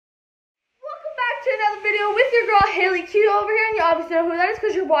another video with your girl Haley Q over here, and you obviously know who that is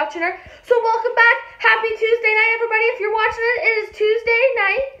because you're watching her. So welcome back. Happy Tuesday night, everybody. If you're watching it, it is Tuesday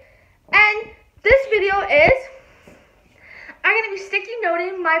night, and this video is I'm going to be sticky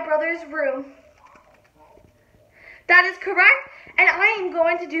noting my brother's room. That is correct, and I am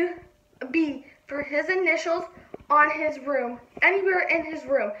going to do a B for his initials on his room, anywhere in his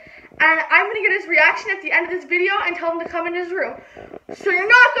room. And I'm going to get his reaction at the end of this video and tell him to come in his room. So you're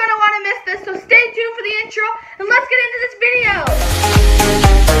not going to want to miss this, so stay tuned for the intro, and let's get into this video.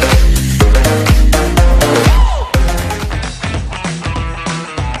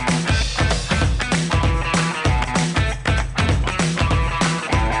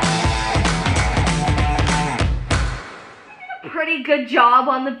 Pretty good job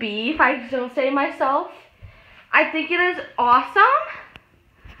on the B, if I don't say myself. I think it is awesome.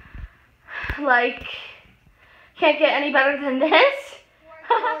 Like, can't get any better than this.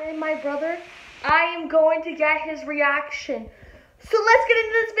 And my brother, I am going to get his reaction. So let's get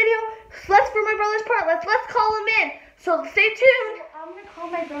into this video. Let's, for my brother's part, let's call him in. So stay tuned. I'm gonna call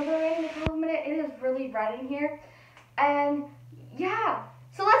my brother in a minute. It is really red in here. And yeah.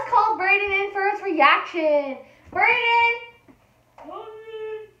 So let's call Braden in for his reaction. Braden!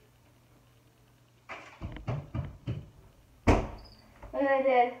 Look what I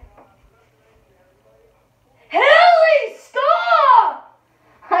did. Haley, stop!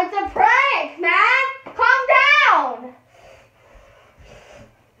 It's a prank, man! Calm down!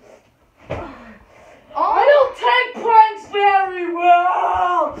 Oh. I don't take pranks very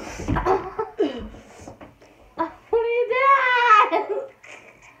well! What are you doing?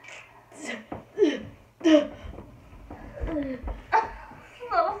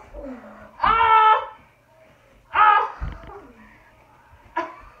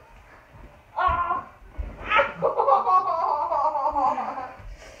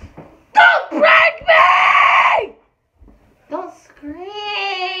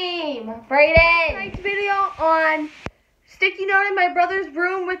 Braden! Tonight's video on sticky noting my brother's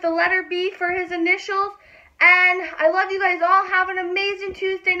room with the letter B for his initials. And I love you guys all. Have an amazing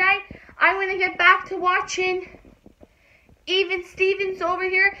Tuesday night. I'm going to get back to watching Even Stevens over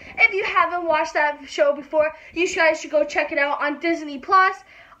here. If you haven't watched that show before, you guys should go check it out on Disney+.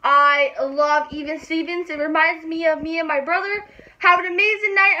 I love Even Stevens. It reminds me of me and my brother. Have an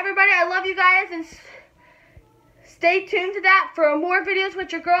amazing night, everybody. I love you guys. And stay tuned to that for more videos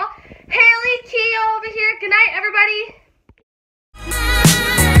with your girl, Haley Q over here. Good night, everybody.